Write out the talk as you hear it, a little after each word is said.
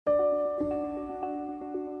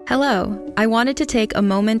Hello, I wanted to take a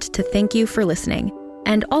moment to thank you for listening,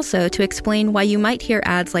 and also to explain why you might hear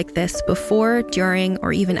ads like this before, during,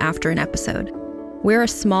 or even after an episode. We're a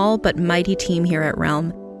small but mighty team here at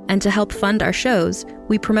Realm, and to help fund our shows,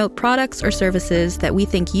 we promote products or services that we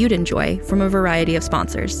think you'd enjoy from a variety of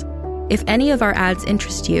sponsors. If any of our ads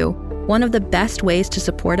interest you, one of the best ways to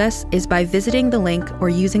support us is by visiting the link or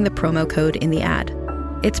using the promo code in the ad.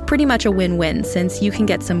 It's pretty much a win-win since you can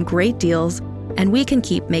get some great deals and we can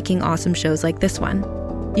keep making awesome shows like this one.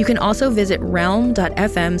 You can also visit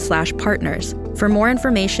realm.fm/partners for more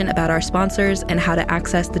information about our sponsors and how to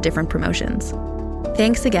access the different promotions.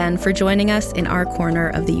 Thanks again for joining us in our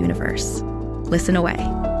corner of the universe. Listen away.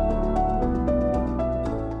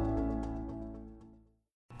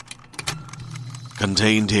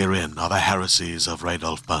 Contained herein are the heresies of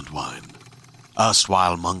Radolf Burntwine,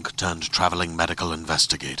 erstwhile monk turned traveling medical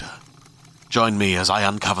investigator. Join me as I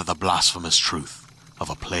uncover the blasphemous truth of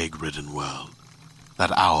a plague-ridden world,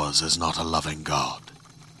 that ours is not a loving God,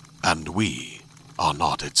 and we are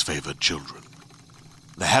not its favored children.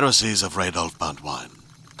 The Heresies of Radolf Burntwine,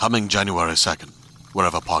 coming January 2nd,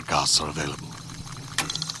 wherever podcasts are available.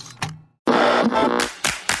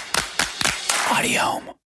 Audio.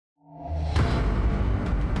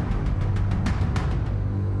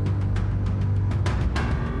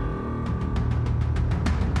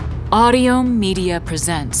 Audio Media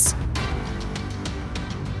presents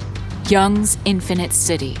Young's Infinite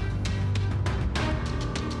City.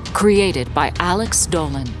 Created by Alex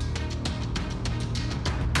Dolan.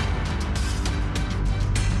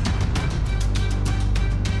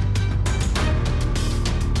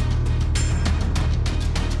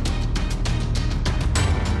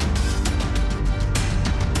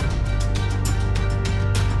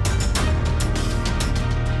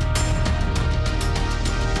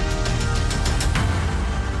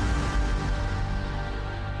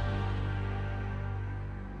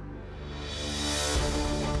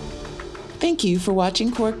 Thank you for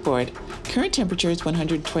watching Corkboard. Current temperature is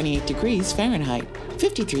 128 degrees Fahrenheit,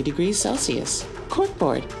 53 degrees Celsius.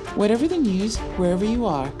 Corkboard, whatever the news, wherever you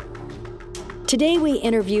are. Today we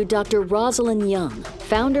interview Dr. Rosalind Young,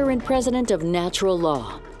 founder and president of Natural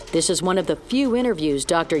Law. This is one of the few interviews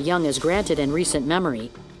Dr. Young has granted in recent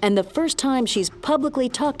memory, and the first time she's publicly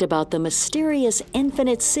talked about the mysterious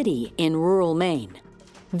Infinite City in rural Maine.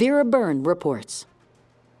 Vera Byrne reports.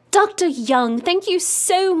 Dr. Young, thank you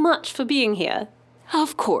so much for being here.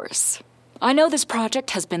 Of course. I know this project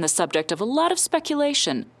has been the subject of a lot of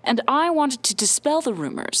speculation, and I wanted to dispel the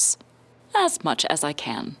rumors as much as I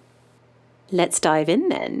can. Let's dive in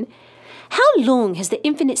then. How long has the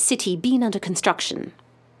Infinite City been under construction?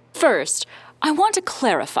 First, I want to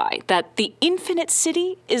clarify that the Infinite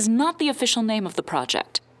City is not the official name of the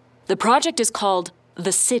project. The project is called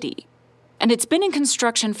The City, and it's been in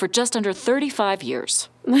construction for just under 35 years.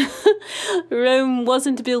 Rome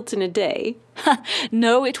wasn't built in a day.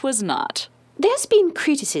 No, it was not. There's been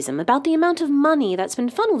criticism about the amount of money that's been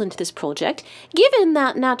funneled into this project, given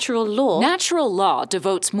that Natural Law... Natural Law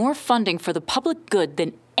devotes more funding for the public good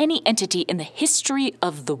than any entity in the history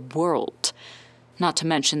of the world. Not to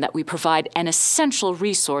mention that we provide an essential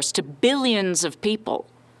resource to billions of people.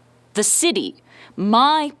 The city,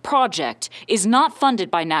 my project, is not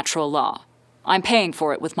funded by Natural Law. I'm paying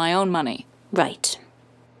for it with my own money. Right.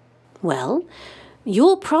 Well,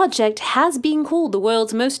 your project has been called the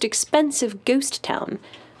world's most expensive ghost town.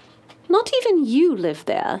 Not even you live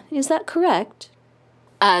there, is that correct?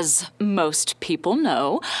 As most people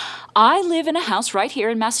know, I live in a house right here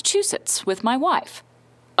in Massachusetts with my wife.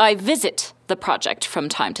 I visit the project from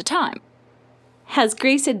time to time. Has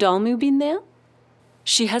Grace Adalmu been there?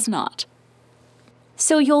 She has not.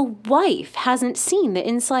 So your wife hasn't seen the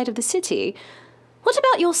inside of the city. What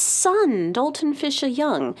about your son, Dalton Fisher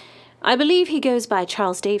Young? I believe he goes by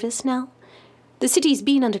Charles Davis now. The city's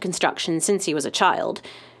been under construction since he was a child.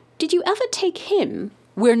 Did you ever take him?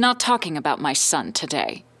 We're not talking about my son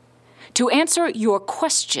today. To answer your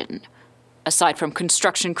question, aside from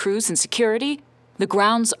construction crews and security, the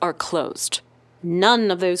grounds are closed. None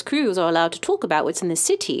of those crews are allowed to talk about what's in the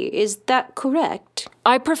city. Is that correct?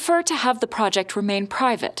 I prefer to have the project remain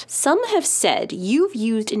private. Some have said you've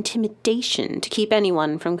used intimidation to keep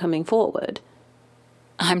anyone from coming forward.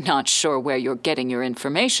 I'm not sure where you're getting your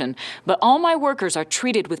information, but all my workers are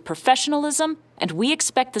treated with professionalism, and we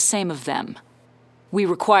expect the same of them. We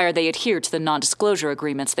require they adhere to the non-disclosure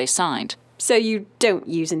agreements they signed. So you don't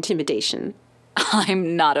use intimidation?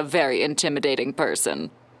 I'm not a very intimidating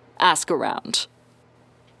person. Ask around.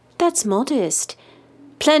 That's modest.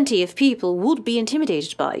 Plenty of people would be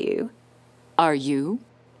intimidated by you. Are you?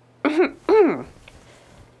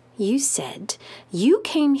 you said you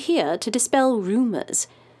came here to dispel rumors.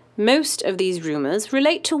 Most of these rumors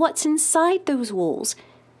relate to what's inside those walls.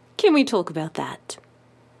 Can we talk about that?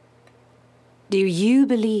 Do you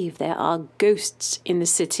believe there are ghosts in the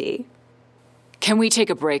city? Can we take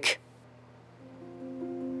a break?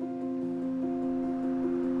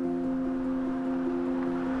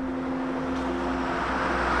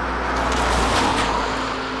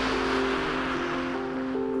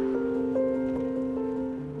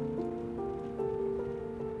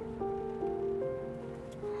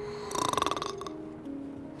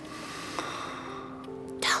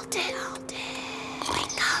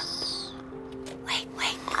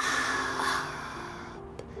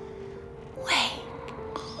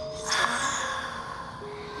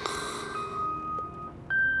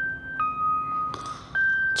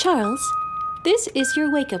 Charles, this is your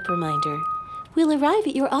wake-up reminder. We'll arrive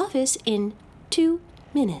at your office in 2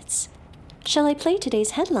 minutes. Shall I play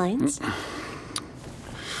today's headlines?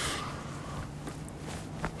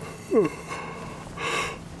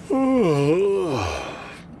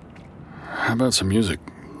 How about some music?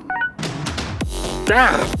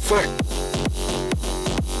 Ah, fuck.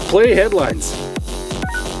 Play headlines.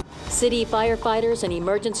 City firefighters and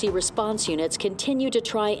emergency response units continue to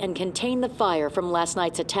try and contain the fire from last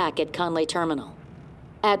night's attack at Conley Terminal.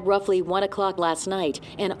 At roughly 1 o'clock last night,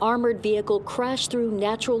 an armored vehicle crashed through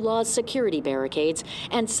Natural Law's security barricades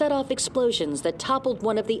and set off explosions that toppled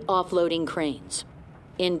one of the offloading cranes,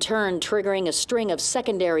 in turn triggering a string of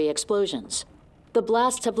secondary explosions. The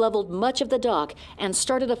blasts have leveled much of the dock and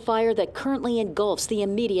started a fire that currently engulfs the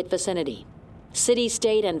immediate vicinity. City,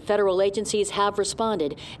 state, and federal agencies have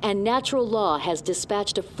responded, and Natural Law has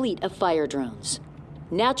dispatched a fleet of fire drones.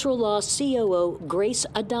 Natural Law COO Grace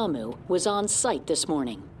Adamu was on site this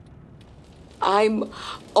morning. I'm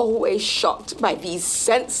always shocked by these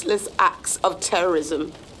senseless acts of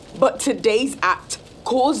terrorism. But today's act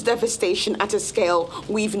caused devastation at a scale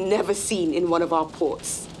we've never seen in one of our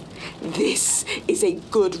ports. This is a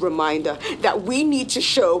good reminder that we need to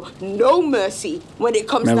show no mercy when it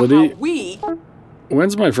comes Melody, to how we...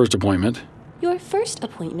 When's my first appointment? Your first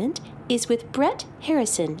appointment is with Brett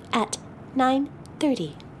Harrison at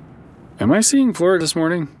 9:30. Am I seeing Flora this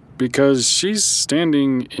morning? Because she's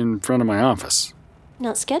standing in front of my office.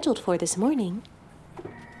 Not scheduled for this morning.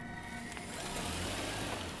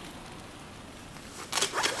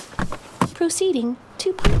 Proceeding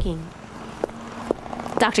to parking.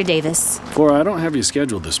 Dr. Davis. Flora, I don't have you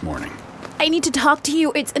scheduled this morning. I need to talk to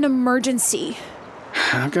you. It's an emergency.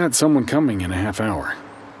 I've got someone coming in a half hour.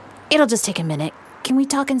 It'll just take a minute. Can we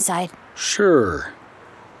talk inside? Sure.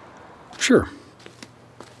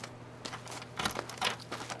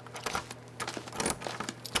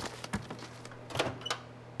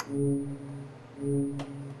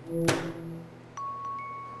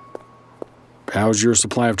 How's your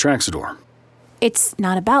supply of Traxador? It's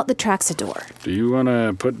not about the Traxador. Do you want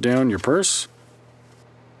to put down your purse?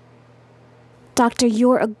 Doctor,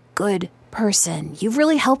 you're a good person. You've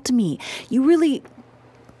really helped me. You really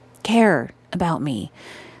care about me.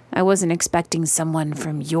 I wasn't expecting someone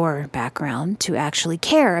from your background to actually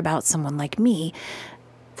care about someone like me.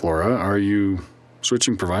 Flora, are you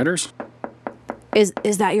switching providers? Is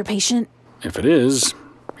that your patient? If it is,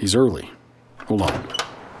 he's early. Hold on.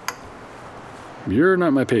 You're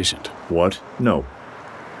not my patient. What? No.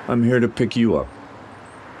 I'm here to pick you up.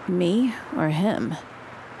 Me or him?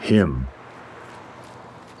 Him.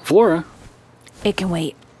 Flora? It can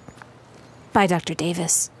wait. Bye, Dr.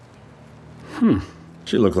 Davis.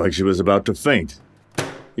 She looked like she was about to faint.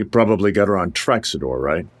 You probably got her on Traxador,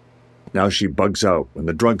 right? Now she bugs out when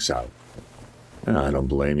the drug's out. I don't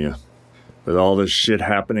blame you. With all this shit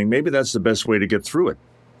happening, maybe that's the best way to get through it,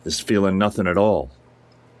 is feeling nothing at all.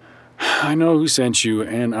 I know who sent you,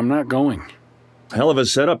 and I'm not going. Hell of a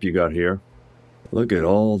setup you got here. Look at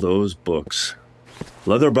all those books.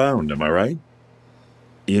 Leather bound, am I right?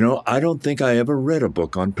 You know, I don't think I ever read a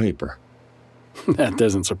book on paper. That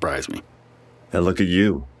doesn't surprise me. And look at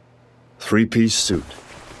you. 3-piece suit.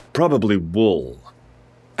 Probably wool.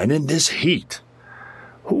 And in this heat.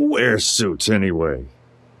 Who wears suits anyway?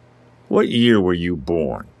 What year were you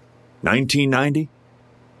born? 1990?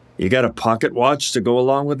 You got a pocket watch to go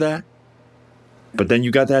along with that? But then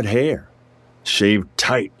you got that hair. Shaved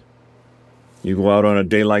tight. You go out on a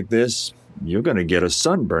day like this, you're gonna get a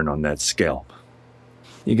sunburn on that scalp.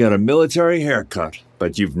 You got a military haircut,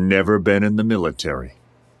 but you've never been in the military.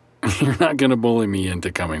 You're not gonna bully me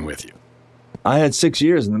into coming with you. I had 6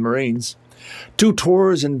 years in the Marines. 2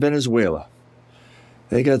 tours in Venezuela.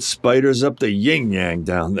 They got spiders up the yin-yang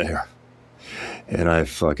down there. And I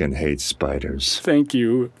fucking hate spiders. Thank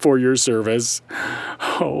you for your service.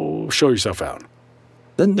 Oh, show yourself out.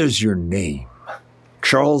 Then there's your name.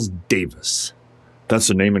 Charles Davis. That's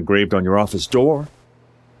the name engraved on your office door.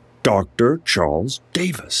 Dr. Charles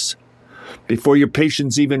Davis. Before your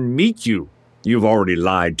patients even meet you, you've already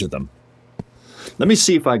lied to them. Let me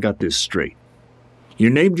see if I got this straight. You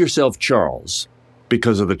named yourself Charles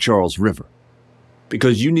because of the Charles River.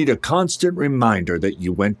 Because you need a constant reminder that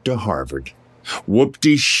you went to Harvard.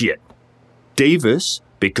 Whoop-de-shit. Davis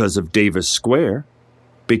because of Davis Square.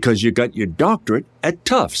 Because you got your doctorate at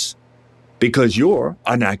Tufts. Because you're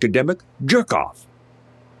an academic jerk-off.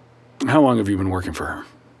 How long have you been working for her?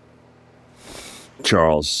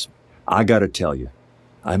 Charles, I gotta tell you,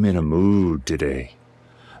 I'm in a mood today.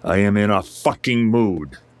 I am in a fucking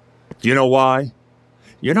mood. You know why?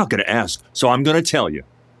 You're not gonna ask, so I'm gonna tell you.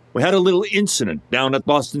 We had a little incident down at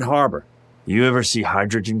Boston Harbor. You ever see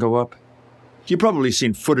hydrogen go up? You've probably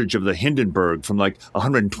seen footage of the Hindenburg from like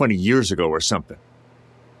 120 years ago or something.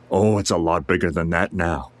 Oh, it's a lot bigger than that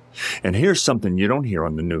now. And here's something you don't hear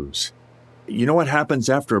on the news. You know what happens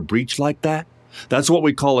after a breach like that? That's what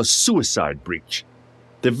we call a suicide breach.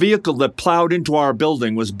 The vehicle that plowed into our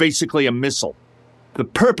building was basically a missile. The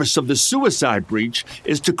purpose of the suicide breach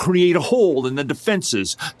is to create a hole in the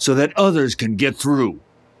defenses so that others can get through.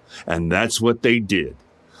 And that's what they did.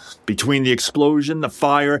 Between the explosion, the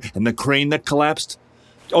fire, and the crane that collapsed.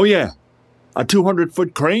 Oh yeah, a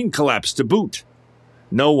 200-foot crane collapsed to boot.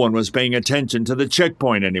 No one was paying attention to the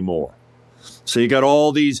checkpoint anymore. So you got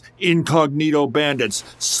all these incognito bandits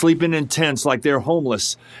sleeping in tents like they're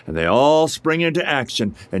homeless, and they all spring into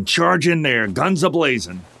action and charge in there, guns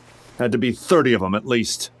ablazing. Had to be 30 of them at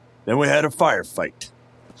least. Then we had a firefight.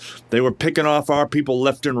 They were picking off our people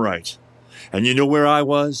left and right. And you know where I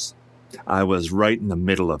was? I was right in the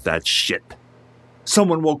middle of that shit.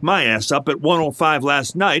 Someone woke my ass up at 1:05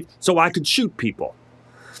 last night so I could shoot people.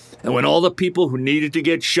 And when all the people who needed to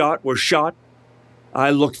get shot were shot,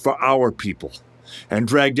 I looked for our people and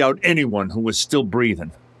dragged out anyone who was still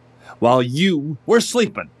breathing, while you were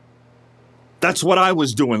sleeping. That's what I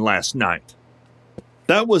was doing last night.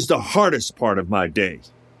 That was the hardest part of my day.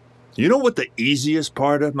 You know what the easiest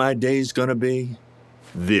part of my day's gonna be?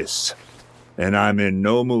 This. And I'm in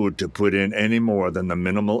no mood to put in any more than the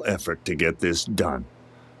minimal effort to get this done.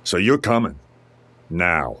 So you're coming.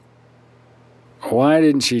 Now. Why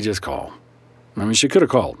didn't she just call? I mean, she could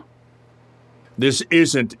have called. This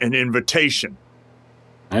isn't an invitation.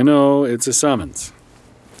 I know, it's a summons.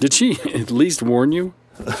 Did she at least warn you?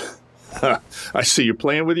 I see you're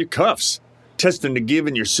playing with your cuffs. Testing the give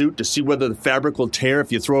in your suit to see whether the fabric will tear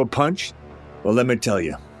if you throw a punch? Well, let me tell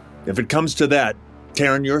you. If it comes to that,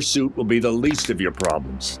 tearing your suit will be the least of your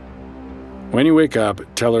problems. When you wake up,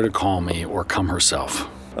 tell her to call me or come herself.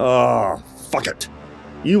 Oh, fuck it.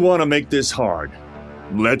 You want to make this hard.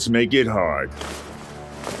 Let's make it hard.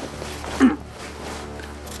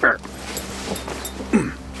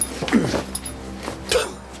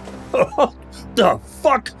 The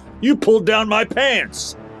fuck? You pulled down my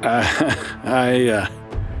pants. I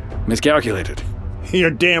miscalculated. You're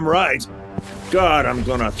damn right. God, I'm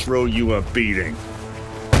gonna throw you a beating.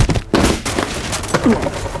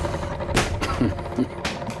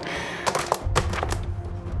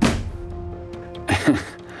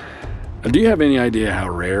 Do you have any idea how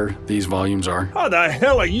rare these volumes are? How the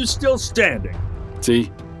hell are you still standing?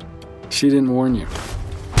 See? She didn't warn you.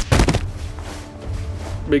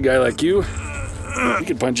 Big guy like you, we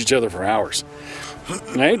could punch each other for hours.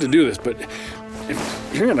 And I hate to do this, but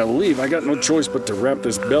if you're gonna leave, I got no choice but to wrap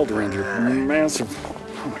this belt around your massive...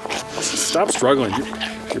 Oh my God. Stop struggling.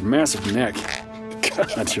 Your massive neck.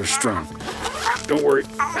 God, you're strong. Don't worry.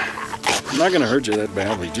 I'm not gonna hurt you that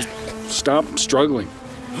badly. Just stop struggling.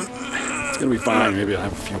 It's gonna be fine. Maybe I'll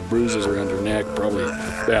have a few bruises around your neck, probably a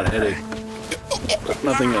bad headache. But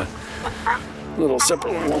nothing a little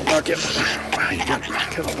separate one won't knock you. Wow, you got a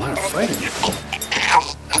lot of fight in you.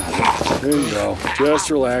 There you go. Just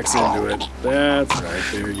relax into it. That's right.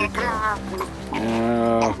 There you go.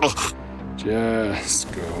 Now,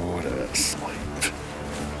 just go to sleep.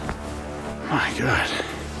 My God.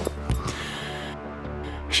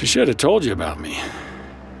 She should have told you about me.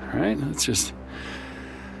 All right, let's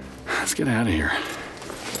get out of here.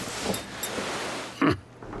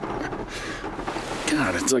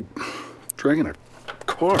 God, it's like dragging a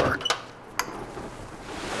car.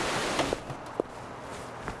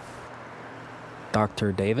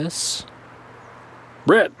 Dr. Davis?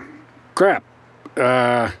 Brett, crap.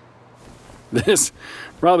 This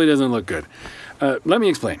probably doesn't look good. Let me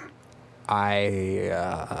explain.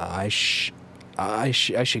 I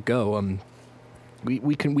should go.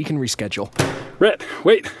 We can reschedule. Rhett,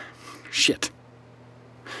 wait. Shit.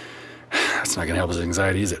 That's not gonna help his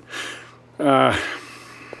anxiety, is it? You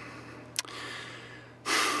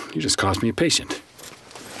just cost me a patient.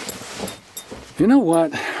 You know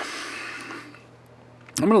what?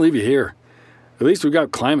 I'm gonna leave you here. At least we've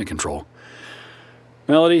got climate control.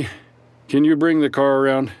 Melody, can you bring the car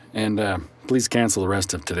around? And please cancel the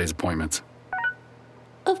rest of today's appointments.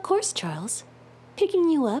 Of course, Charles. Picking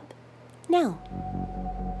you up now.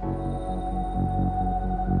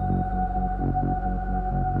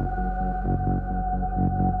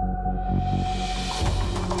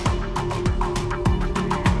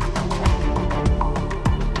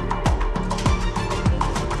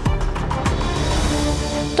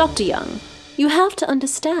 Dr. Young, you have to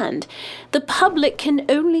understand, the public can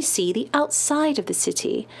only see the outside of the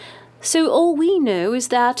city. So all we know is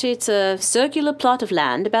that it's a circular plot of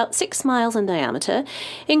land about 6 miles in diameter,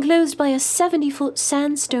 enclosed by a 70-foot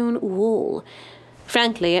sandstone wall.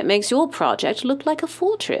 Frankly, it makes your project look like a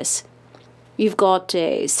fortress. You've got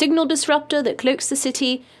a signal disruptor that cloaks the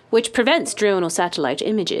city, which prevents drone or satellite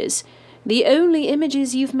images. The only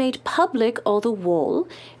images you've made public are the wall,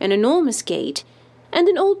 an enormous gate, and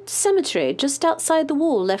an old cemetery just outside the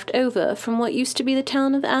wall left over from what used to be the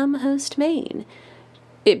town of Amherst, Maine.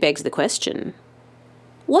 It begs the question,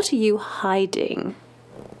 what are you hiding?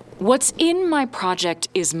 What's in my project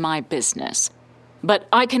is my business. But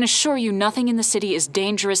I can assure you nothing in the city is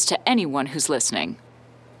dangerous to anyone who's listening.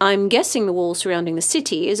 I'm guessing the wall surrounding the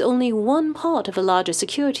city is only one part of a larger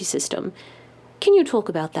security system. Can you talk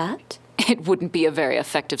about that? It wouldn't be a very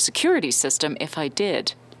effective security system if I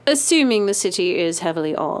did. Assuming the city is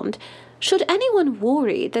heavily armed, should anyone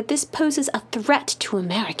worry that this poses a threat to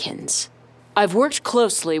Americans? I've worked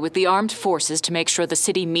closely with the armed forces to make sure the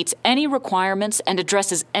city meets any requirements and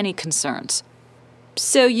addresses any concerns.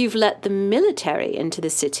 So you've let the military into the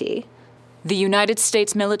city? The United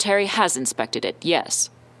States military has inspected it, yes.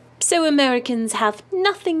 So Americans have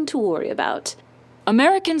nothing to worry about?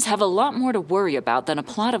 Americans have a lot more to worry about than a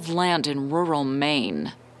plot of land in rural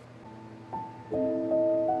Maine.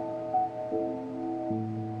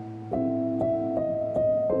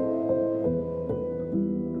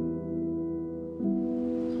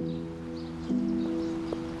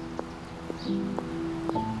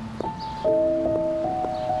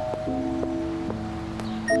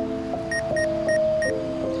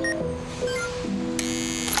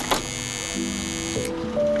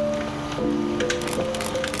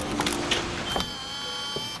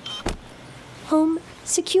 Home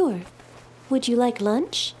secure. Would you like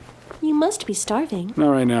lunch? You must be starving.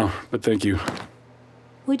 Not right now, but thank you.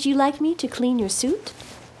 Would you like me to clean your suit?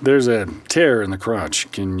 There's a tear in the crotch.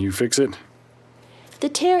 Can you fix it? The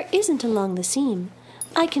tear isn't along the seam.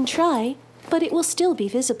 I can try, but it will still be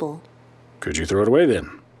visible. Could you throw it away then?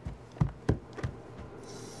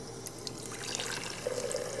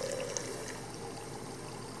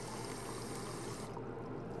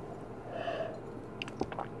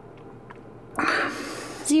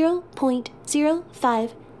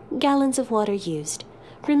 .05 gallons of water used.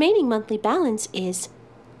 Remaining monthly balance is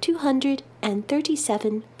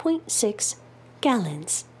 237.6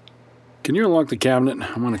 gallons. Can you unlock the cabinet?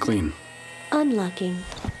 I want to clean. Unlocking.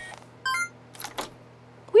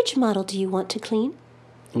 Which model do you want to clean?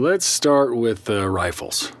 Let's start with the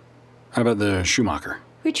rifles. How about the Schumacher?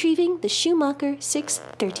 Retrieving the Schumacher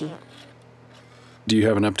 630. Do you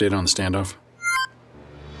have an update on the standoff?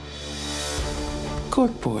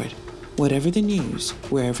 Corkboard. Whatever the news,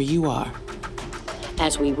 wherever you are.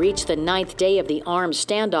 As we reach the 9th day of the armed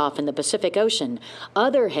standoff in the Pacific Ocean,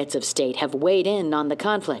 other heads of state have weighed in on the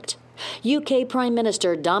conflict. UK Prime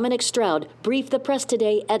Minister Dominic Stroud briefed the press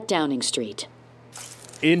today at Downing Street.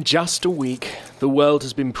 In just a week, the world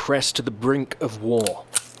has been pressed to the brink of war.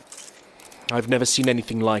 I've never seen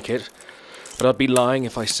anything like it, but I'd be lying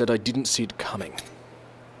if I said I didn't see it coming.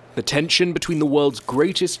 The tension between the world's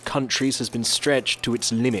greatest countries has been stretched to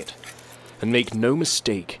its limit. And make no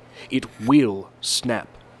mistake, it will snap.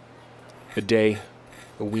 A day,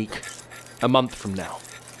 a week, a month from now,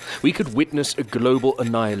 we could witness a global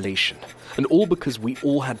annihilation, and all because we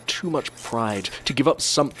all had too much pride to give up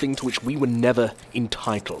something to which we were never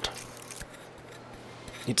entitled.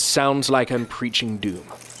 It sounds like I'm preaching doom,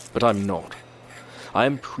 but I'm not. I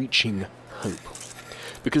am preaching hope,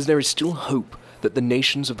 because there is still hope that the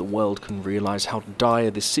nations of the world can realize how dire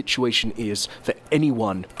this situation is for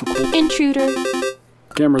anyone who... Intruder.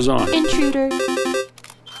 Camera's on. Intruder.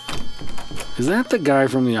 Is that the guy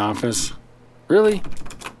from the office? Really?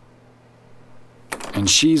 And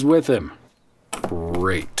she's with him.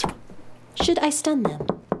 Great. Should I stun them?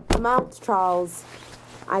 Mount, Charles.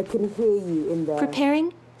 I can hear you in there.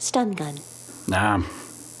 Preparing stun gun. Nah,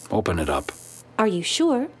 open it up. Are you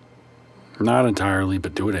sure? Not entirely,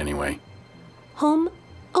 but do it anyway. Home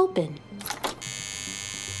open.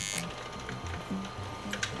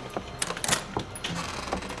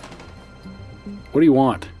 What do you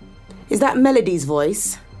want? Is that Melody's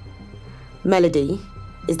voice? Melody,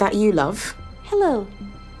 is that you, love? Hello,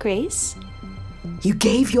 Grace. You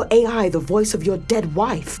gave your AI the voice of your dead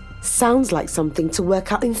wife. Sounds like something to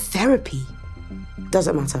work out in therapy.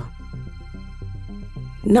 Doesn't matter.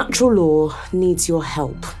 Natural law needs your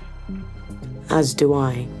help. As do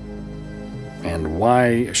I. And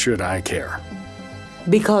why should I care?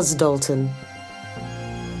 Because, Dalton,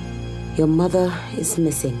 your mother is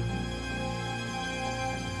missing.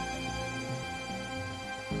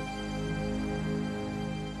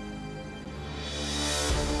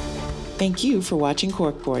 Thank you for watching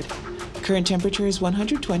Corkboard. Current temperature is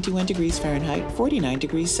 121 degrees Fahrenheit, 49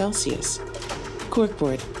 degrees Celsius.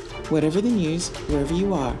 Corkboard, whatever the news, wherever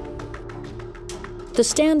you are. The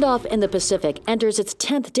standoff in the Pacific enters its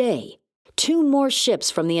 10th day. 2 more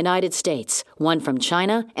ships from the United States, one from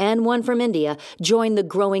China and one from India, join the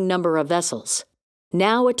growing number of vessels.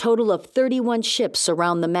 Now a total of 31 ships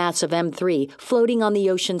surround the mass of M3 floating on the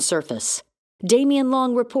ocean surface. Damien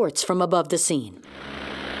Long reports from above the scene.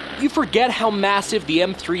 You forget how massive the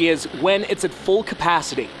M3 is when it's at full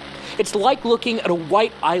capacity. It's like looking at a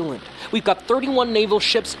white island. We've got 31 naval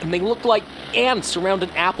ships and they look like ants around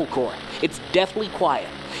an apple core. It's deathly quiet.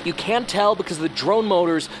 You can't tell because of the drone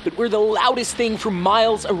motors, but we're the loudest thing for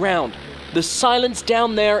miles around. The silence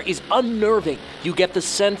down there is unnerving. You get the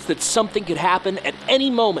sense that something could happen at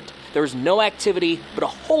any moment. There is no activity, but a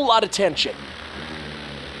whole lot of tension.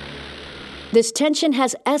 This tension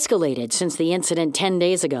has escalated since the incident 10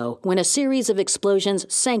 days ago when a series of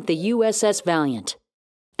explosions sank the USS Valiant.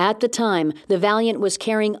 At the time, the Valiant was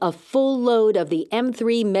carrying a full load of the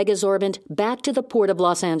M3 Megasorbent back to the port of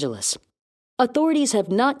Los Angeles. Authorities have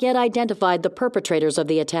not yet identified the perpetrators of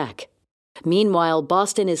the attack. Meanwhile,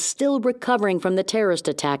 Boston is still recovering from the terrorist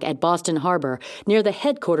attack at Boston Harbor near the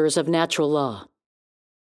headquarters of Natural Law.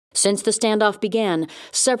 Since the standoff began,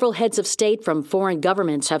 several heads of state from foreign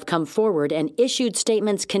governments have come forward and issued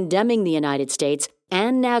statements condemning the United States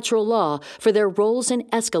and Natural Law for their roles in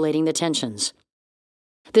escalating the tensions.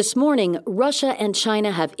 This morning, Russia and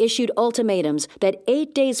China have issued ultimatums that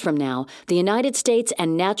 8 days from now, the United States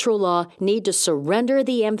and Natural Law need to surrender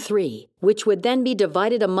the M3, which would then be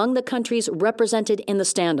divided among the countries represented in the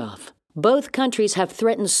standoff. Both countries have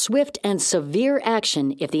threatened swift and severe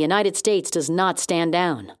action if the United States does not stand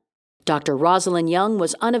down. Dr. Rosalind Young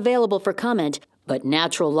was unavailable for comment, but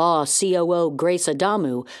Natural Law COO Grace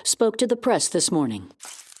Adamu spoke to the press this morning.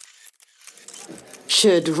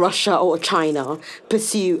 Should Russia or China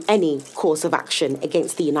pursue any course of action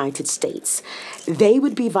against the United States, they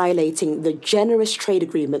would be violating the generous trade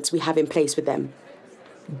agreements we have in place with them.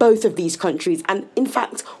 Both of these countries, and in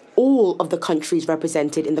fact, all of the countries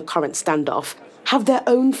represented in the current standoff, have their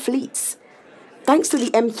own fleets. Thanks to the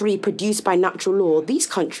M3 produced by Natural Law, these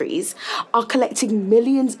countries are collecting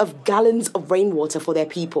millions of gallons of rainwater for their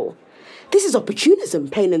people. This is opportunism,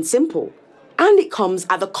 plain and simple. And it comes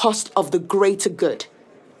at the cost of the greater good.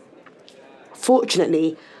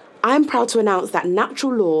 Fortunately, I'm proud to announce that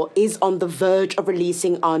Natural Law is on the verge of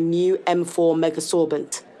releasing our new M4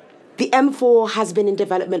 Megasorbent. The M4 has been in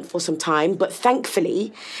development for some time, but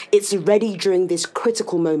thankfully, it's ready during this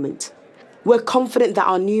critical moment. We're confident that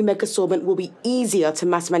our new Megasorbent will be easier to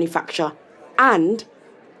mass manufacture and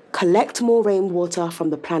collect more rainwater from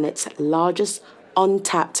the planet's largest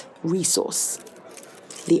untapped resource,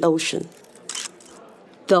 the ocean.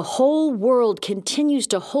 The whole world continues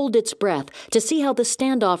to hold its breath to see how the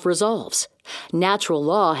standoff resolves. Natural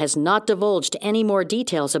Law has not divulged any more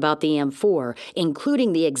details about the M4,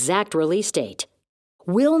 including the exact release date.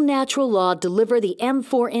 Will Natural Law deliver the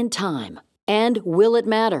M4 in time? And will it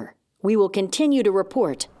matter? We will continue to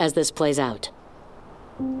report as this plays out.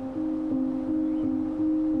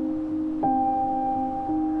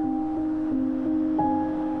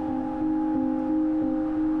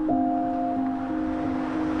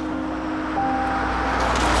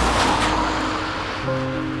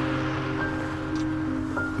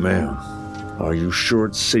 Ma'am, are you sure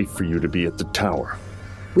it's safe for you to be at the tower?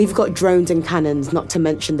 We've got drones and cannons, not to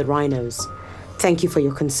mention the rhinos. Thank you for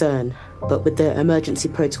your concern, but with the emergency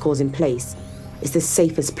protocols in place, it's the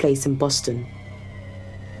safest place in Boston.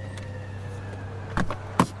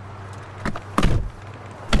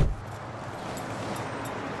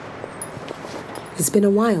 It's been a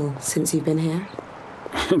while since you've been here.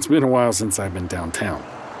 It's been a while since I've been downtown.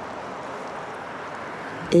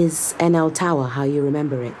 Is NL Tower how you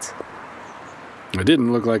remember it? It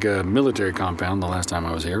didn't look like a military compound the last time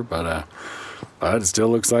I was here, but it still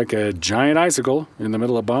looks like a giant icicle in the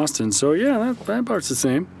middle of Boston, so yeah, that part's the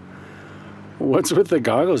same. What's with the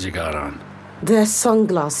goggles you got on? They're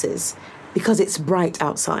sunglasses, because it's bright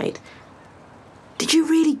outside. Did you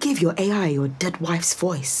really give your AI your dead wife's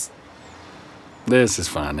voice? This is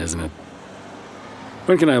fun, isn't it?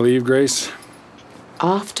 When can I leave, Grace?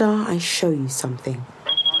 After I show you something.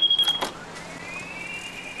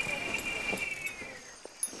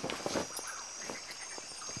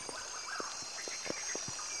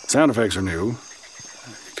 Sound effects are new. You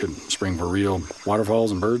could spring for real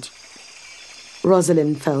waterfalls and birds.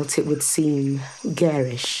 Rosalind felt it would seem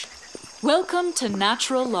garish. Welcome to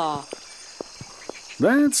Natural Law.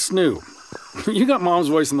 That's new. You got Mom's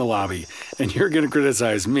voice in the lobby, and you're going to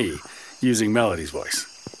criticize me using Melody's voice.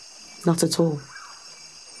 Not at all.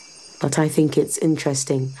 But I think it's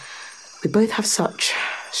interesting. We both have such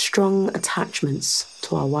strong attachments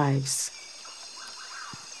to our wives.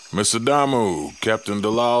 Mr. Damu, Captain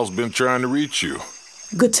Delisle's been trying to reach you.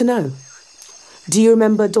 Good to know. Do you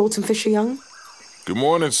remember Dalton Fisher Young? Good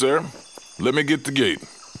morning, sir. Let me get the gate.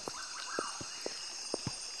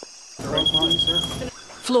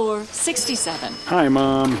 Floor 67. Hi,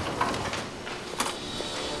 Mom.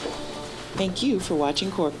 Thank you for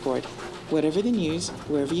watching Corkboard. Whatever the news,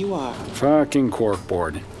 wherever you are. Fucking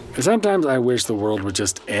corkboard. Sometimes I wish the world would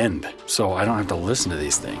just end, so I don't have to listen to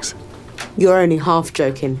these things. You're only half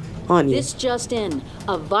joking, aren't you? This just in.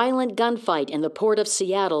 A violent gunfight in the port of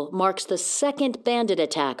Seattle marks the second bandit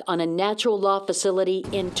attack on a natural law facility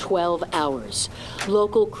in 12 hours.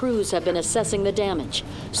 Local crews have been assessing the damage.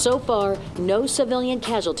 So far, no civilian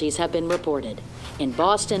casualties have been reported. In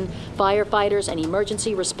Boston, firefighters and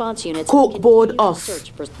emergency response units... Corkboard off.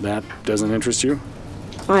 That doesn't interest you?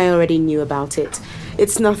 I already knew about it.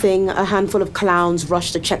 It's nothing. A handful of clowns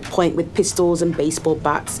rushed the checkpoint with pistols and baseball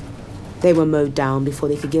bats. They were mowed down before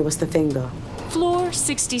they could give us the finger. Floor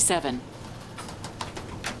 67.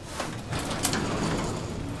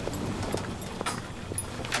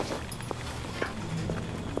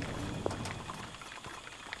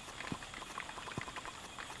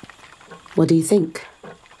 What do you think?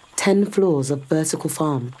 10 floors of vertical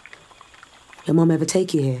farm. Your mom ever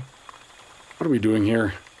take you here? What are we doing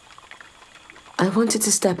here? I wanted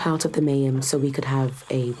to step out of the mayhem so we could have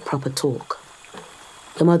a proper talk.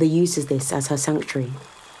 Your mother uses this as her sanctuary.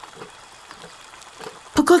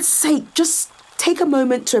 For God's sake, just take a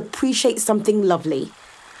moment to appreciate something lovely.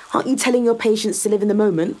 Aren't you telling your patients to live in the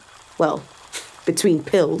moment? Well, between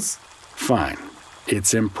pills. Fine.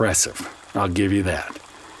 It's impressive. I'll give you that.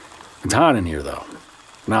 It's hot in here, though.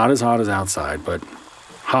 Not as hot as outside, but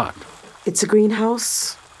hot. It's a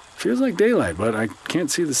greenhouse. Feels like daylight, but I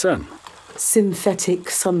can't see the sun. Synthetic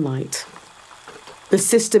sunlight. The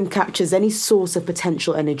system captures any source of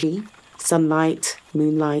potential energy. Sunlight,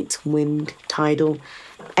 moonlight, wind, tidal,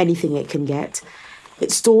 anything it can get. It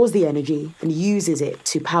stores the energy and uses it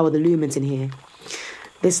to power the lumens in here.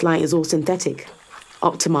 This light is all synthetic,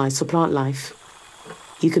 optimized for plant life.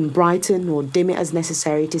 You can brighten or dim it as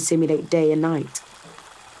necessary to simulate day and night.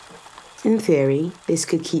 In theory, this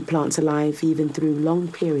could keep plants alive even through long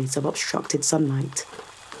periods of obstructed sunlight.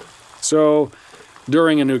 So,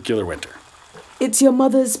 during a nuclear winter. It's your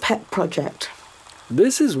mother's pet project.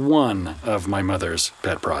 This is one of my mother's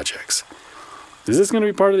pet projects. Is this going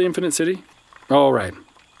to be part of the Infinite City? Oh, right.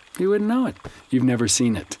 You wouldn't know it. You've never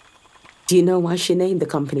seen it. Do you know why she named the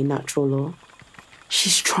company Natural Law?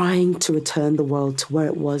 She's trying to return the world to where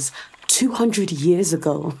it was 200 years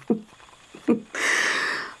ago.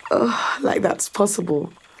 Oh, like that's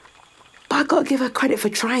possible. But I gotta give her credit for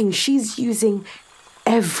trying. She's using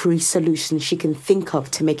every solution she can think of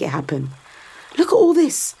to make it happen. Look at all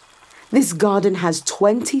this. This garden has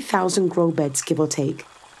 20,000 grow beds, give or take.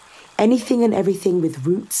 Anything and everything with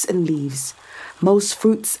roots and leaves. Most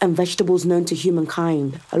fruits and vegetables known to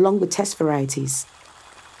humankind, along with test varieties.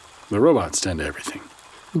 The robots tend to everything.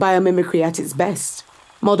 Biomimicry at its best.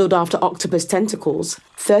 Modeled after octopus tentacles,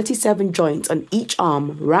 37 joints on each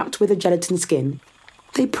arm wrapped with a gelatin skin.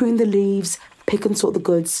 They prune the leaves, pick and sort the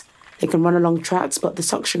goods. They can run along tracks, but the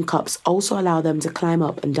suction cups also allow them to climb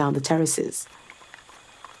up and down the terraces.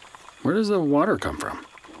 Where does the water come from?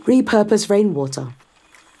 Repurposed rainwater.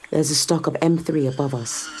 There's a stock of M3 above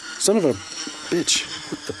us. Son of a bitch.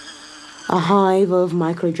 What the... A hive of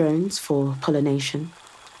microdrones for pollination.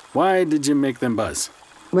 Why did you make them buzz?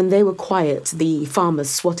 When they were quiet, the farmers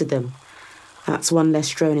swatted them. That's one less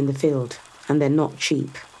drone in the field, and they're not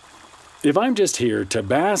cheap. If I'm just here to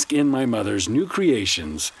bask in my mother's new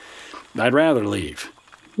creations, I'd rather leave.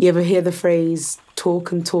 You ever hear the phrase,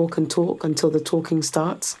 talk and talk and talk until the talking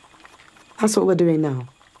starts? That's what we're doing now.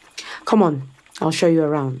 Come on, I'll show you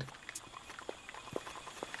around.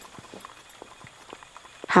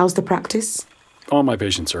 How's the practice? All my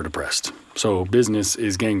patients are depressed, so business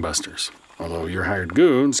is gangbusters. Although your hired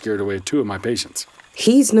goon scared away 2 of my patients.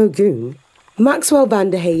 He's no goon. Maxwell Van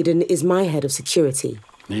der Hayden is my head of security.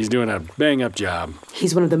 He's doing a bang-up job.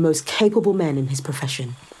 He's one of the most capable men in his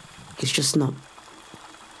profession. He's just not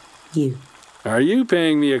you. Are you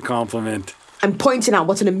paying me a compliment? I'm pointing out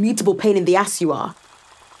what an immutable pain in the ass you are.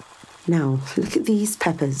 Now, look at these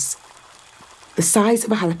peppers. The size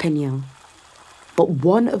of a jalapeno. But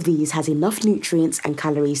one of these has enough nutrients and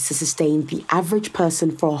calories to sustain the average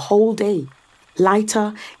person for a whole day.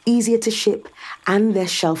 Lighter, easier to ship, and their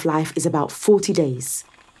shelf life is about 40 days.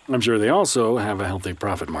 I'm sure they also have a healthy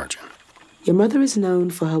profit margin. Your mother is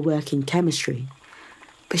known for her work in chemistry,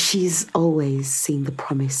 but she's always seen the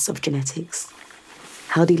promise of genetics.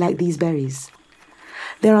 How do you like these berries?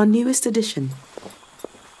 They're our newest addition.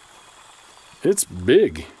 It's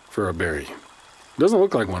big for a berry. Doesn't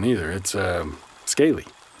look like one either. It's, scaly.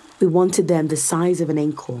 We wanted them the size of an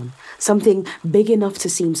acorn, something big enough to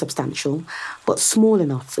seem substantial, but small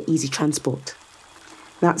enough for easy transport.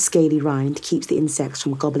 That scaly rind keeps the insects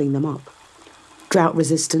from gobbling them up. Drought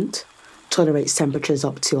resistant, tolerates temperatures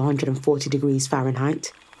up to 140 degrees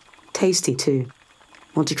Fahrenheit. Tasty too.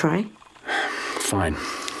 Want to try? Fine.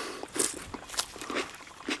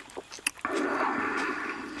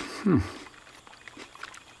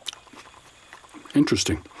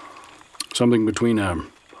 Interesting. Something between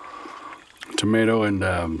tomato and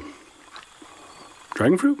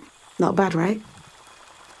dragon fruit? Not bad, right?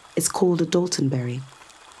 It's called a Daltonberry.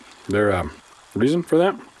 There a reason for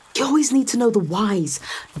that? You always need to know the whys.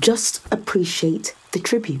 Just appreciate the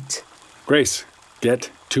tribute. Grace, get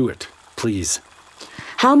to it, please.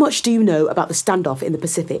 How much do you know about the standoff in the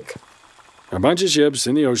Pacific? A bunch of ships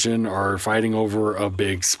in the ocean are fighting over a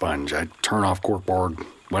big sponge. I turn off corkboard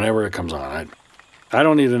whenever it comes on. I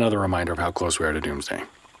don't need another reminder of how close we are to doomsday.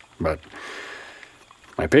 But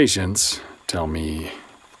my patients tell me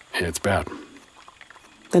it's bad.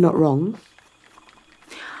 They're not wrong.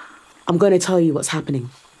 I'm going to tell you what's happening.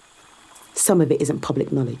 Some of it isn't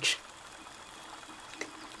public knowledge.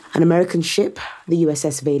 An American ship, the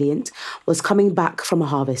USS Valiant, was coming back from a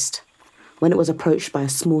harvest when it was approached by a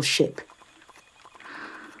small ship.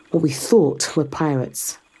 What we thought were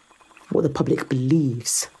pirates, what the public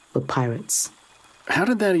believes were pirates. How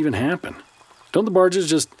did that even happen? Don't the barges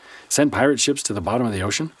just send pirate ships to the bottom of the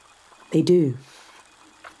ocean? They do.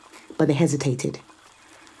 But they hesitated.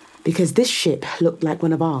 Because this ship looked like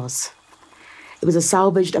one of ours. It was a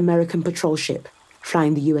salvaged American patrol ship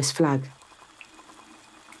flying the US flag.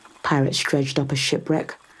 Pirates dredged up a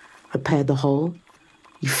shipwreck, repaired the hull,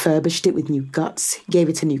 refurbished it with new guts, gave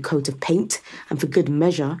it a new coat of paint, and for good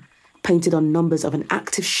measure, painted on numbers of an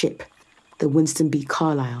active ship, the Winston B.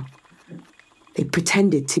 Carlisle. They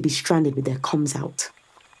pretended to be stranded with their comms out.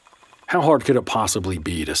 How hard could it possibly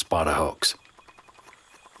be to spot a hoax?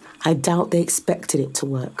 I doubt they expected it to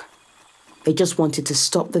work. They just wanted to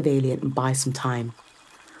stop the Valiant and buy some time.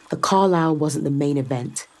 The Carlisle wasn't the main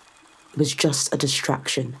event. It was just a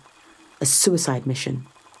distraction, a suicide mission.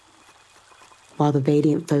 While the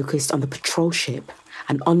Valiant focused on the patrol ship,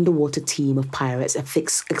 an underwater team of pirates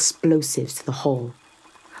affixed explosives to the hull.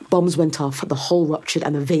 Bombs went off, the hull ruptured,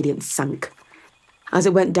 and the Valiant sank. As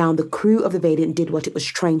it went down, the crew of the Valiant did what it was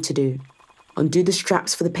trained to do. Undo the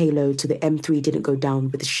straps for the payload so the M3 didn't go down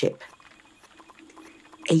with the ship.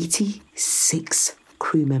 86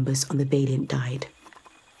 crew members on the Valiant died.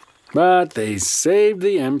 But they saved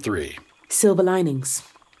the M3. Silver linings.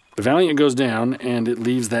 The Valiant goes down, and it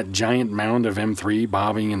leaves that giant mound of M3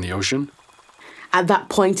 bobbing in the ocean. At that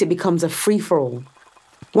point, it becomes a free-for-all.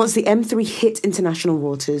 Once the M3 hit international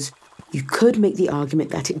waters, you could make the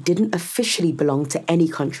argument that it didn't officially belong to any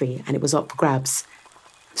country and it was up for grabs.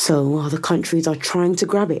 So other countries are trying to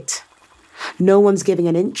grab it. No one's giving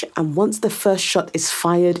an inch, and once the first shot is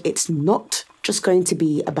fired, it's not just going to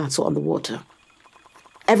be a battle on the water.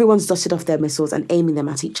 Everyone's dusted off their missiles and aiming them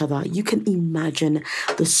at each other. You can imagine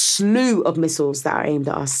the slew of missiles that are aimed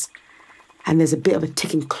at us. And there's a bit of a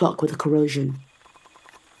ticking clock with the corrosion.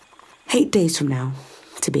 8 days from now,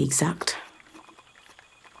 to be exact.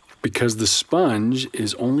 Because the sponge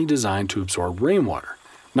is only designed to absorb rainwater,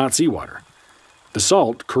 not seawater. The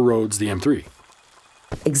salt corrodes the M3.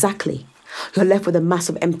 Exactly. You're left with a mass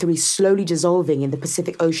of M3 slowly dissolving in the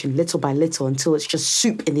Pacific Ocean little by little until it's just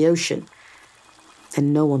soup in the ocean.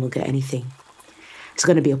 Then no one will get anything. It's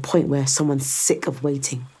going to be a point where someone's sick of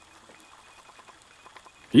waiting.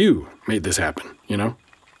 You made this happen, you know?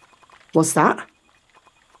 What's that?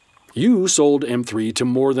 You sold M3 to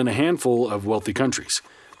more than a handful of wealthy countries.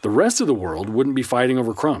 The rest of the world wouldn't be fighting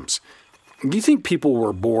over crumbs. Do you think people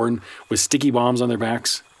were born with sticky bombs on their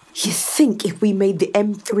backs? You think if we made the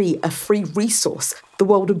M3 a free resource, the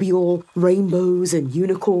world would be all rainbows and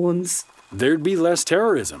unicorns? There'd be less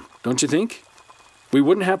terrorism, don't you think? We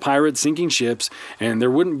wouldn't have pirates sinking ships, and there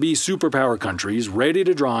wouldn't be superpower countries ready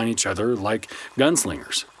to draw on each other like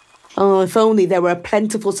gunslingers. Oh, if only there were a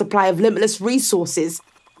plentiful supply of limitless resources.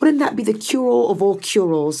 Wouldn't that be the cure-all of all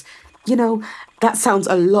cure-alls? You know, that sounds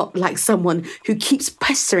a lot like someone who keeps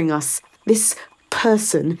pestering us. This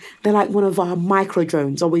person, they're like one of our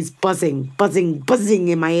micro-drones, always buzzing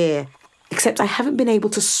in my ear. Except I haven't been able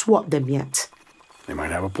to swat them yet. They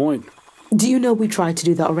might have a point. Do you know we tried to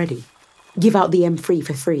do that already? Give out the M3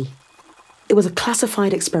 for free. It was a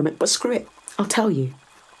classified experiment, but screw it, I'll tell you.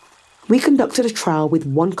 We conducted a trial with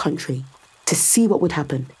one country to see what would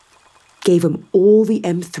happen. Gave them all the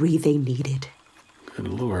M3 they needed. Good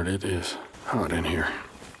Lord, it is hot in here.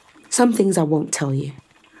 Some things I won't tell you,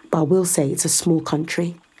 but I will say it's a small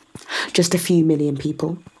country. Just a few million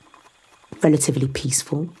people. Relatively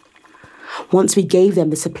peaceful. Once we gave them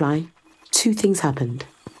the supply, two things happened.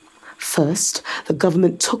 First, the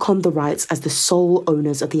government took on the rights as the sole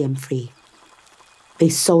owners of the M3. They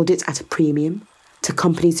sold it at a premium to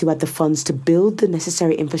companies who had the funds to build the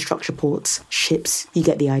necessary infrastructure ports, ships, you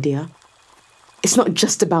get the idea. It's not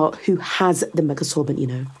just about who has the megasorbent, you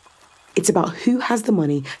know. It's about who has the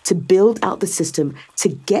money to build out the system to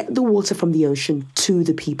get the water from the ocean to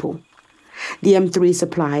the people. The M3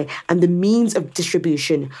 supply and the means of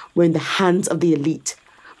distribution were in the hands of the elite,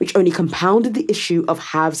 which only compounded the issue of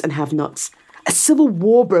haves and have-nots. A civil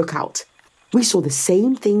war broke out. We saw the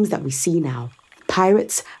same things that we see now.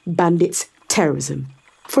 Pirates, bandits, terrorism.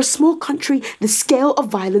 For a small country, the scale of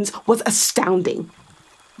violence was astounding.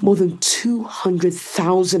 More than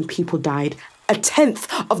 200,000 people died, a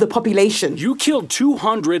tenth of the population. You killed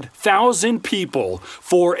 200,000 people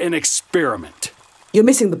for an experiment. You're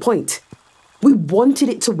missing the point. We wanted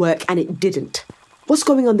it to work and it didn't. What's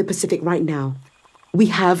going on in the Pacific right now? We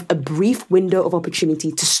have a brief window of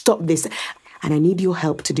opportunity to stop this, and I need your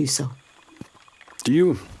help to do so. Do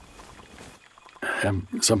you have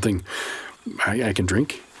something I can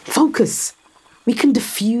drink? Focus. We can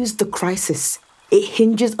defuse the crisis. It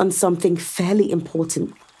hinges on something fairly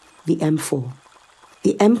important, the M4.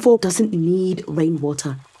 The M4 doesn't need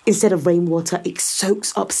rainwater. Instead of rainwater, it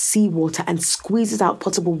soaks up seawater and squeezes out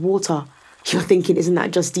potable water. You're thinking, isn't that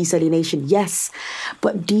just desalination? Yes,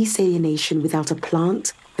 but desalination without a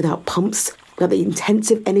plant, without pumps, without the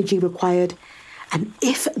intensive energy required. And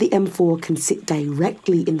if the M4 can sit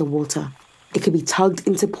directly in the water, it can be tugged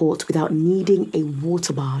into port without needing a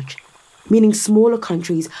water barge, meaning smaller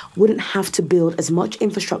countries wouldn't have to build as much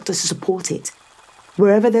infrastructure to support it.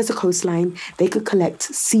 Wherever there's a coastline, they could collect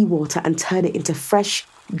seawater and turn it into fresh,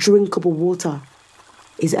 drinkable water.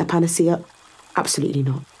 Is it a panacea? Absolutely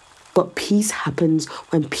not. But peace happens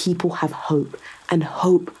when people have hope, and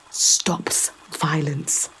hope stops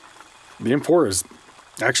violence. The M4 is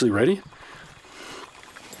actually ready?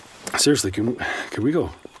 Seriously, can we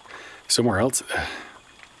go somewhere else?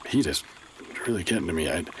 Heat is really getting to me.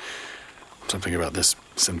 Something about this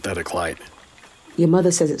synthetic light. Your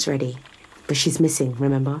mother says it's ready, but she's missing,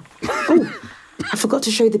 remember? Oh, I forgot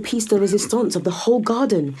to show you the piece de resistance of the whole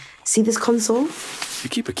garden. See this console? You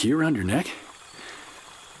keep a key around your neck?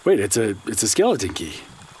 Wait, it's a skeleton key.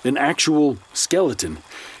 An actual skeleton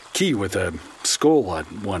key with a skull on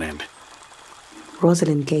one end.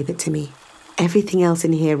 Rosalind gave it to me. Everything else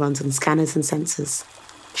in here runs on scanners and sensors.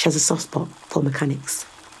 She has a soft spot for mechanics.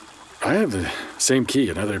 I have the same key,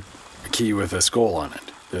 another key with a skull on it.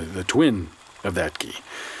 The twin of that key.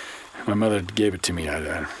 My mother gave it to me, I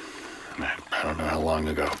don't know how long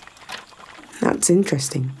ago. That's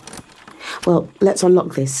interesting. Well, let's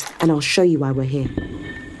unlock this, and I'll show you why we're here.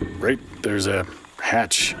 Right, there's a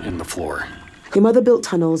hatch in the floor. Your mother built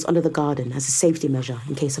tunnels under the garden as a safety measure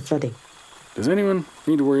in case of flooding. Does anyone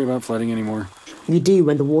need to worry about flooding anymore? You do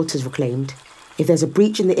when the water's reclaimed. If there's a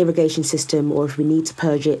breach in the irrigation system or if we need to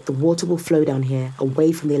purge it, the water will flow down here,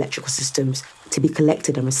 away from the electrical systems, to be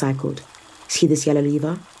collected and recycled. See this yellow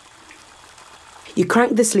lever? You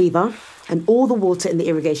crank this lever, and all the water in the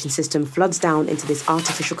irrigation system floods down into this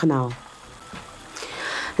artificial canal.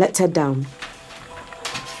 Let's head down.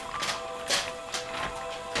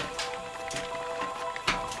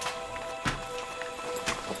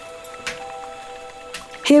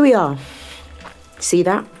 Here we are. See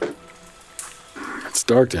that? It's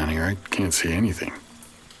dark down here. I can't see anything.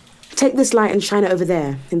 Take this light and shine it over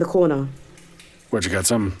there, in the corner. What, you got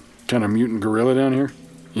some kind of mutant gorilla down here?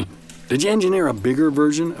 Did you engineer a bigger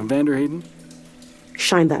version of Vander Hayden?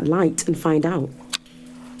 Shine that light and find out.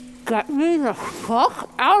 Get me the fuck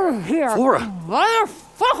out of here, Flora!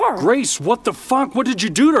 motherfucker! Grace, what the fuck? What did you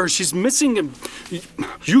do to her? She's missing a...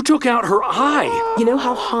 You took out her eye! You know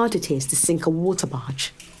how hard it is to sink a water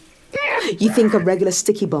barge? You think a regular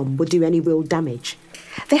sticky bomb would do any real damage?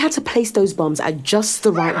 They had to place those bombs at just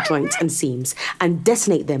the right joints and seams and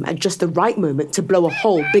detonate them at just the right moment to blow a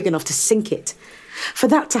hole big enough to sink it. For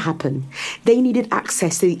that to happen, they needed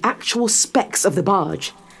access to the actual specs of the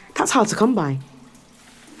barge. That's hard to come by.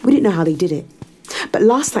 We didn't know how they did it, but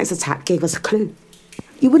last night's attack gave us a clue.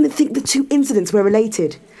 You wouldn't think the two incidents were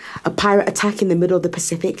related. A pirate attack in the middle of the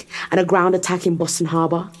Pacific and a ground attack in Boston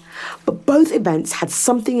Harbor. But both events had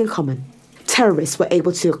something in common. Terrorists were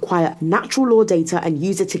able to acquire natural law data and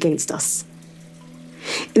use it against us.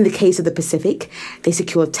 In the case of the Pacific, they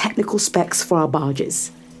secured technical specs for our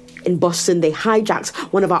barges. In Boston, they hijacked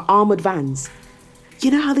one of our armored vans.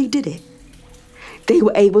 You know how they did it? They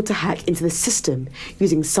were able to hack into the system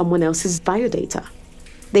using someone else's biodata.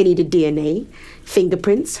 They needed DNA,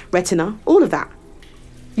 fingerprints, retina, all of that.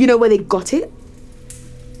 You know where they got it?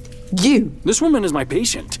 You. This woman is my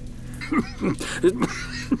patient.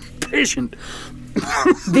 Patient.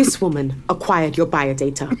 This woman acquired your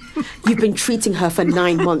biodata. You've been treating her for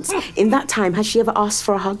 9 months. In that time, has she ever asked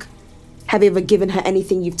for a hug? Have you ever given her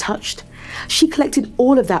anything you've touched? She collected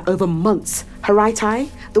all of that over months. Her right eye,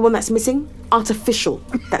 the one that's missing, artificial,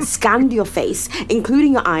 that scanned your face,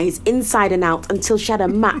 including your eyes inside and out, until she had a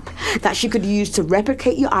map that she could use to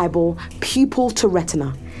replicate your eyeball, pupil to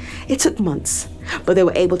retina. It took months, but they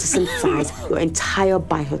were able to synthesize your entire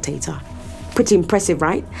biodata. Pretty impressive,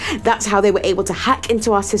 right? That's how they were able to hack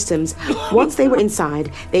into our systems. Once they were inside,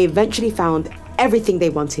 they eventually found everything they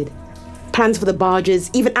wanted. Plans for the barges,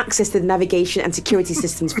 even access to the navigation and security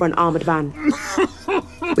systems for an armored van.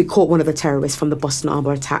 We caught one of the terrorists from the Boston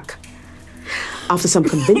Harbor attack. After some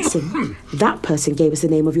convincing, that person gave us the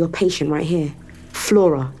name of your patient right here,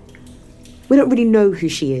 Flora. We don't really know who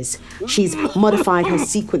she is. She's modified her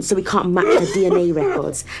sequence so we can't match her DNA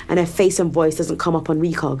records, and her face and voice doesn't come up on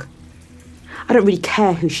recog. I don't really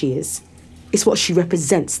care who she is. It's what she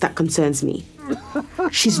represents that concerns me.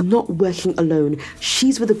 She's not working alone.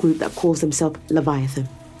 She's with a group that calls themselves Leviathan.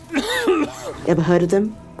 Ever heard of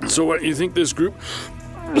them? So what, you think this group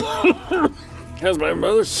has my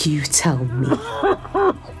mother? You tell me.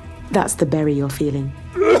 That's the berry you're feeling.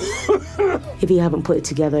 If you haven't put it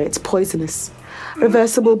together, it's poisonous.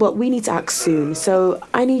 Reversible, but we need to act soon, so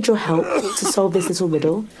I need your help to solve this little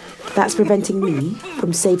riddle that's preventing me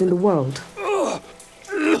from saving the world.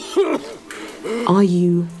 Are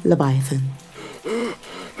you Leviathan?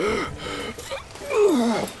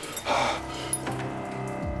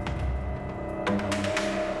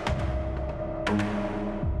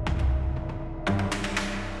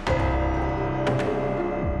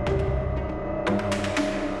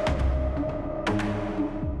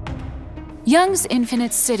 Young's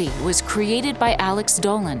Infinite City was created by Alex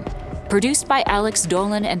Dolan, produced by Alex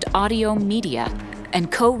Dolan and Audio Media,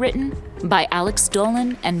 and co-written by Alex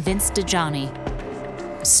Dolan and Vince DiGianni.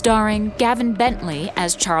 Starring Gavin Bentley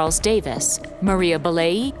as Charles Davis, Maria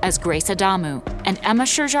Belei as Grace Adamu, and Emma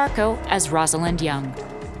Sherjarko as Rosalind Young.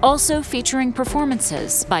 Also featuring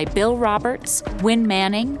performances by Bill Roberts, Wynn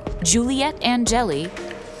Manning, Juliet Angeli,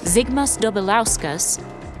 Zygmus Dobilauskas,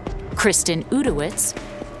 Kristen Udowitz,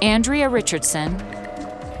 Andrea Richardson,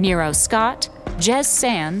 Nero Scott, Jez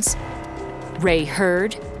Sands, Ray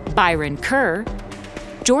Hurd, Byron Kerr,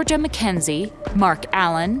 Georgia McKenzie, Mark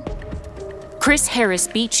Allen, Chris Harris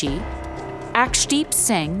Beachy, Akshdeep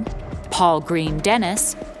Singh, Paul Green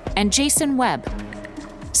Dennis, and Jason Webb.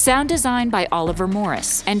 Sound design by Oliver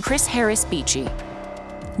Morris and Chris Harris Beachy.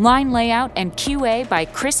 Line layout and QA by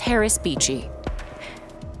Chris Harris Beachy.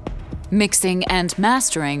 Mixing and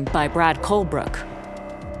mastering by Brad Colebrook.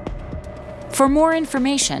 For more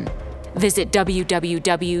information, visit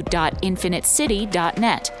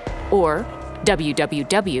www.infinitecity.net or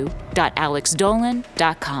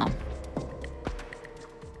www.alexdolan.com.